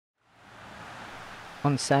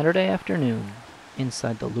On Saturday afternoon,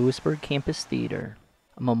 inside the Lewisburg Campus Theater,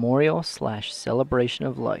 a memorial/celebration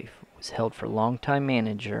of life was held for longtime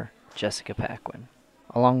manager Jessica Paquin.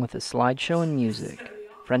 Along with a slideshow and music,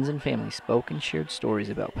 friends and family spoke and shared stories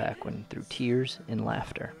about Paquin through tears and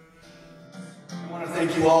laughter. I want to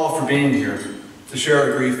thank you all for being here to share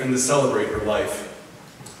our grief and to celebrate her life.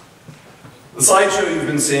 The slideshow you've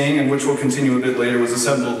been seeing, and which will continue a bit later, was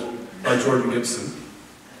assembled by Jordan Gibson.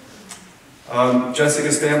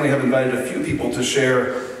 Jessica's family have invited a few people to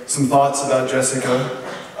share some thoughts about Jessica,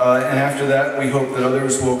 and after that we hope that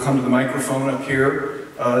others will come to the microphone up here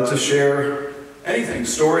to share anything,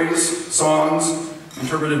 stories, songs,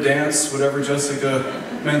 interpretive dance, whatever Jessica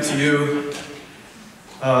meant to you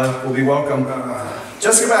will be welcome.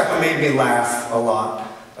 Jessica Paquin made me laugh a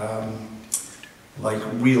lot, like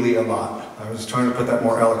really a lot. I was trying to put that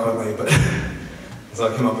more eloquently, but as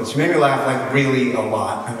I came up with, she made me laugh like really a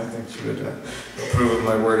lot, and I think she would approve of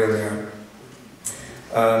my wording there.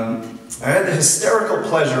 I had the hysterical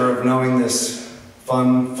pleasure of knowing this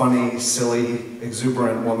fun, funny, silly,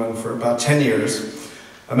 exuberant woman for about 10 years.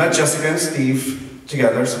 I met Jessica and Steve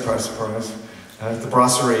together, surprise, surprise, at the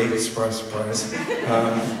Brasserie, surprise, surprise,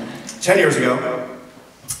 10 years ago,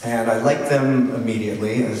 and I liked them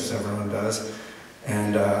immediately, as everyone does.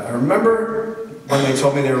 And I remember when they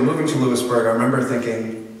told me they were moving to Lewisburg, I remember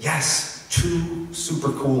thinking, yes, two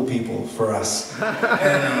super cool people for us.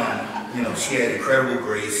 And, you know, she had incredible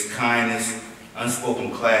grace, kindness,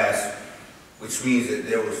 unspoken class, which means that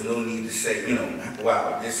there was no need to say, you know,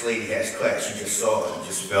 wow, this lady has class. You just saw it, you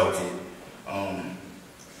just felt it.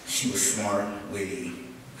 She was smart, witty,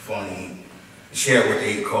 funny. She had what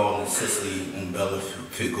they call in Sicily un bella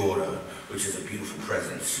figura, which is a beautiful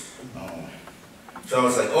presence. So I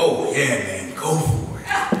was like, oh yeah, man, go for it.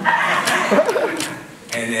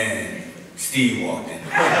 And then Steve walked in.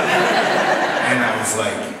 And I was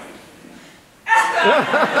like,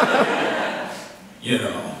 you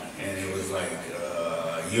know, and it was like,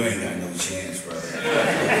 you ain't got no chance, brother.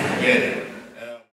 Forget it.